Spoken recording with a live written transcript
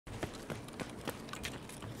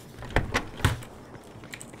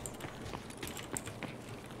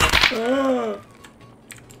Ah.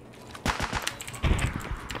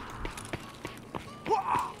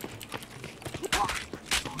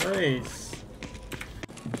 Nice.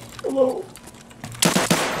 Hello.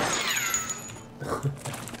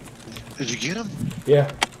 Did you get him? Yeah.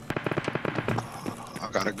 I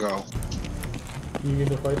gotta go. You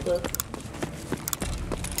gonna fight that?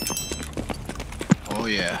 Oh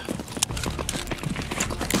yeah.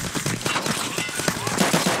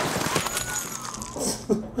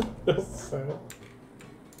 That's sad.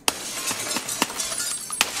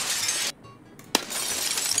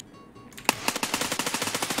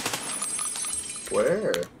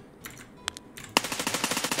 Where?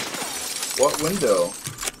 What window?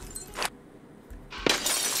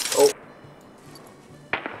 Oh.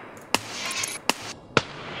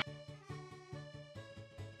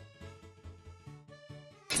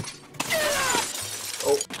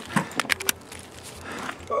 Oh.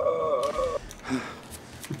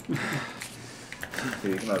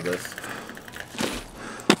 Here, you can have this.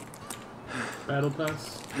 Battle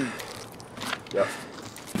pass. Yep.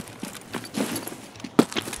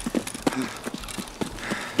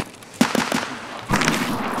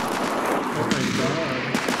 Oh my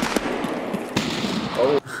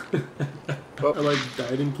Oh. god. I like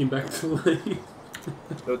died and came back to life.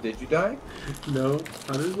 Oh, did you die? No.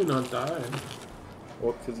 How did we not die?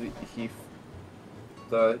 Well, because he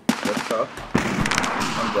the shot.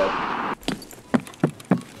 I'm dead.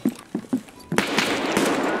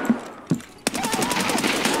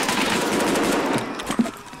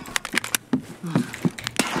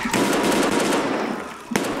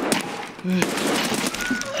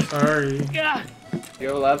 Sorry. Do you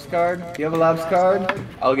have a labs card? Do you have a labs card?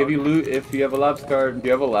 I'll give you loot if you have a labs card. Do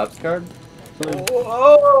you have a labs card?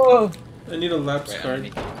 Oh! I need a lapse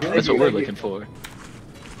card. That's what we're looking for.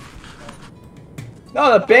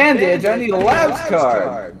 No, the bandage! I need a labs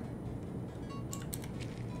card!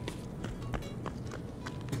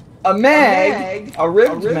 A mag! A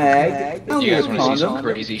ribbed mag! You guys want to see some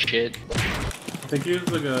crazy shit? I think there's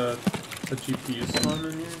like a GPU spawn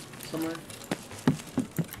in here somewhere.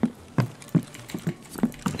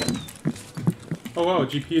 Oh wow,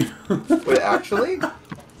 GPU. Wait, actually?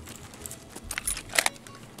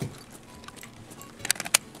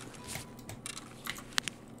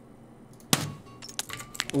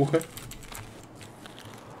 What?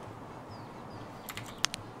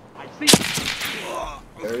 I see.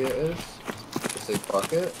 Area is. Just say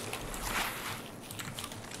fuck it.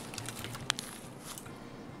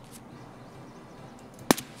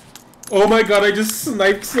 Oh my god, I just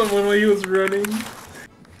sniped someone while he was running.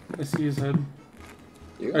 I see his head.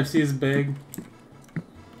 You? I see his bag.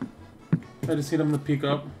 I just need him to peek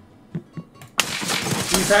up.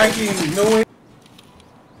 He's hacking! No way!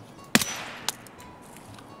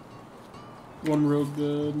 One real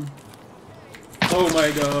good. Oh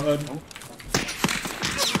my god.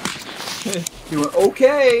 You went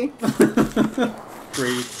okay!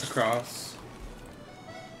 Great, across.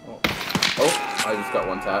 Oh, I just got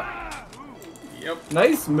one tap. Yep.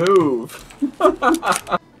 Nice move!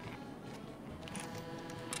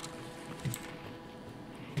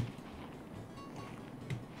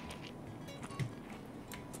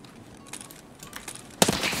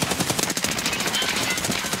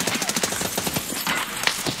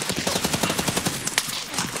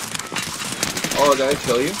 Oh, did I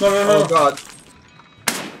kill you? No, no, no. Oh god.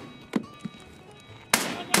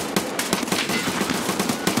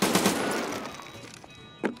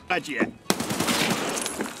 Gotcha.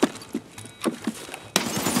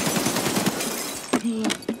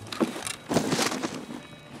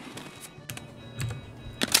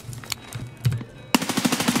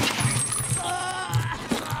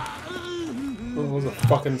 That was a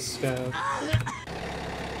fucking stab.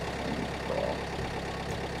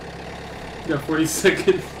 Yeah, 40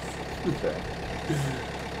 seconds. Okay.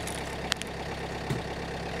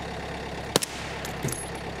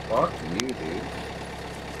 Fuck you, dude.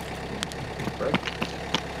 Right?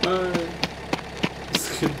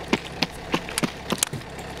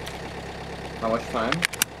 How much time?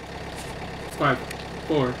 5,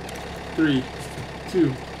 4, 3, 2,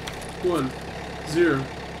 1, 0.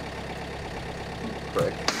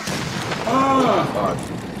 Frick. Ah! God.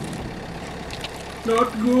 Not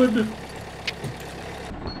good.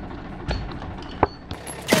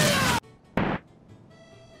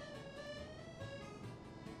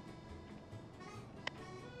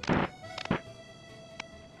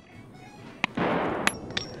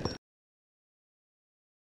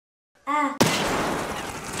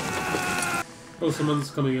 Oh, someone's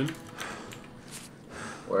coming in.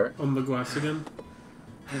 Where? On the glass again.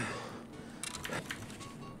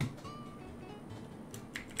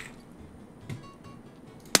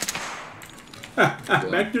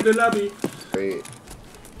 Back to the lobby. Great.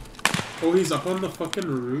 Oh, he's up on the fucking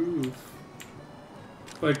roof.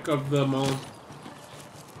 Like, of the mall.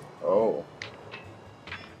 Oh.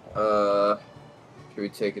 Should we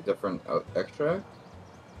take a different extract?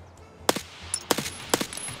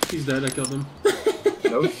 He's dead, I killed him.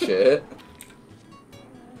 No shit.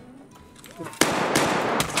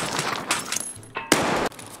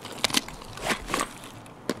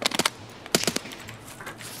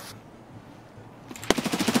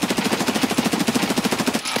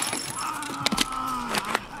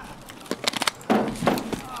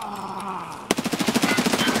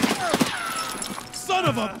 Son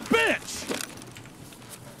of a bitch!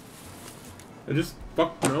 I just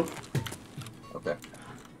fucked no. Okay.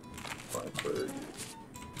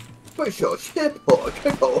 为小切破这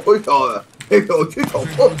头回上了，这头这头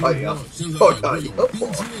破太阳，破太阳破。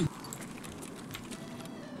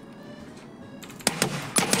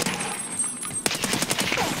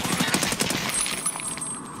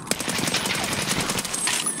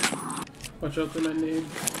Watch out for my name.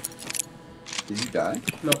 Did you die?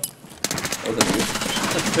 No, Oh, that's you.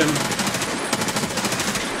 that's him.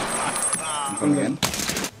 I'm coming in.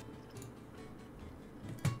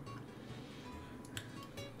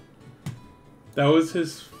 That was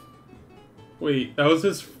his... Wait, that was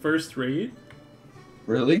his first raid?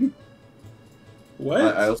 Really? What?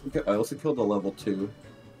 I also killed a level 2.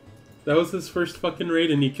 That was his first fucking raid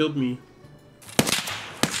and he killed me.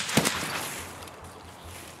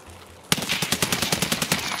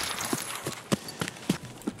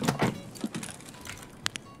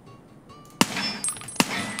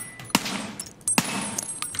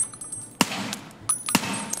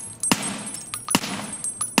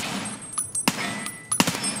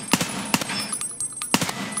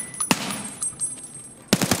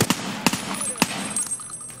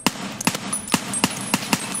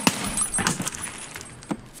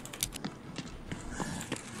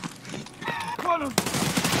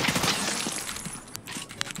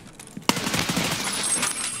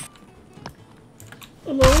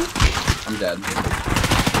 Hello? I'm dead.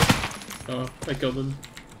 Oh, I killed him.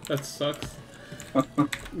 That sucks. Oh.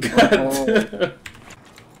 God.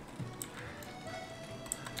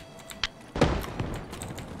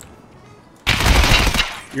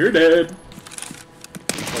 You're dead.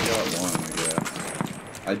 I got one, I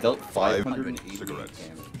guess. I dealt 580 cigarettes.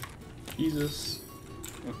 damage. Jesus.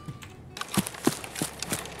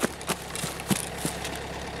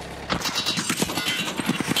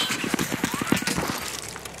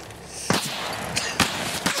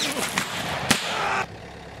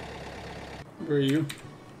 Where are you?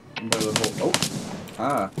 I'm by the whole. Oh!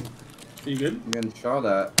 Ah, Are you good? I'm getting shot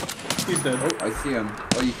at. He's dead. Oh, I see him.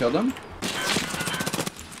 Oh, you killed him?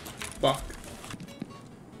 Fuck.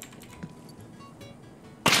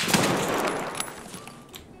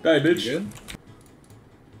 Die, bitch. You good?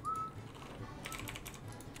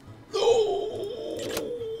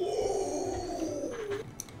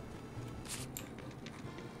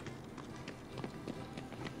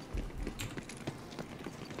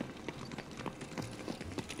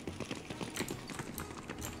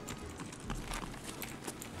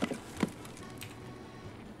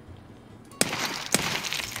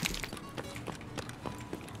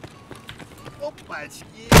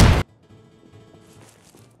 Опачки!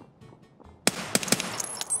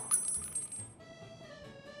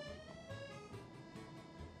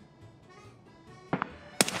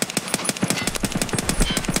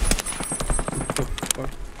 Fuck.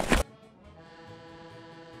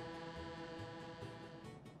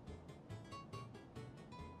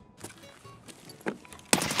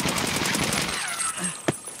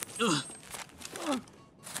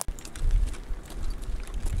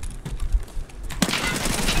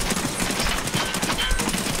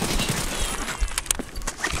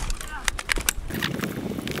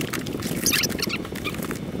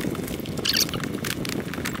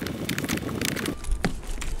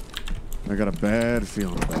 I got a bad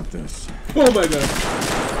feeling about this. Oh my god.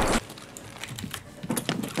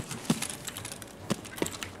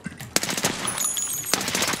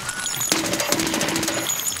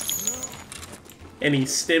 Any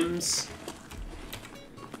stims?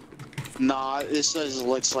 Nah, this just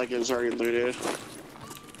looks like it was already looted.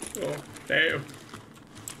 Oh, damn.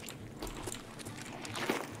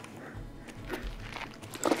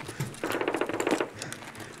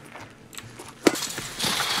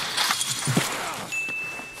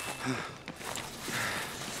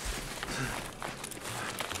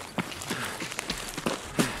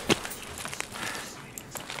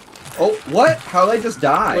 Oh, what? How'd I just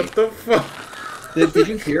die? What the fuck? Did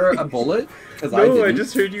you hear a bullet? Because No, didn't. I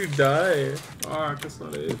just heard you die. Fuck, that's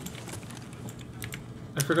not it.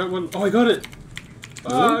 I forgot when. Oh, I got it!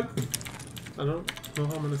 Fuck! I don't know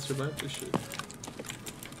how I'm gonna survive this shit.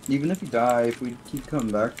 Even if you die, if we keep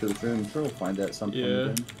coming back to this room, I'm sure we'll find that at some point Yeah.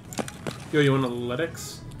 again. Yo, you want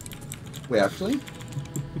athletics? Wait, actually?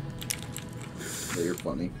 Yeah, you're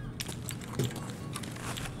funny.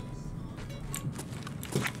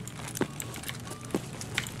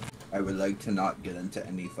 I would like to not get into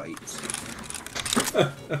any fights.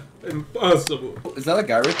 Impossible. Is that a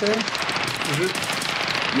guy right there? Is it?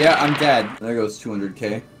 Yeah, I'm dead. There goes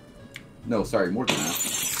 200k. No, sorry, more than that.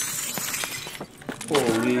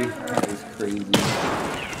 Holy, that was crazy.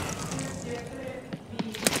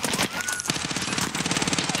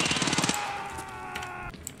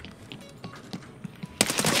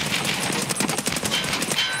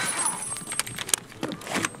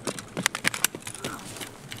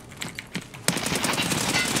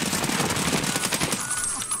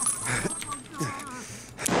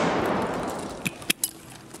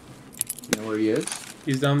 You know where he is?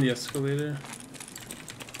 He's down the escalator.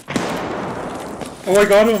 Oh, I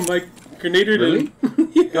got him! I grenaded Really?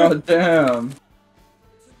 him! Yeah. God damn.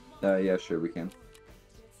 Yeah, sure, we can.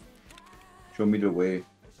 Show me the way.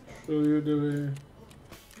 Show you the way.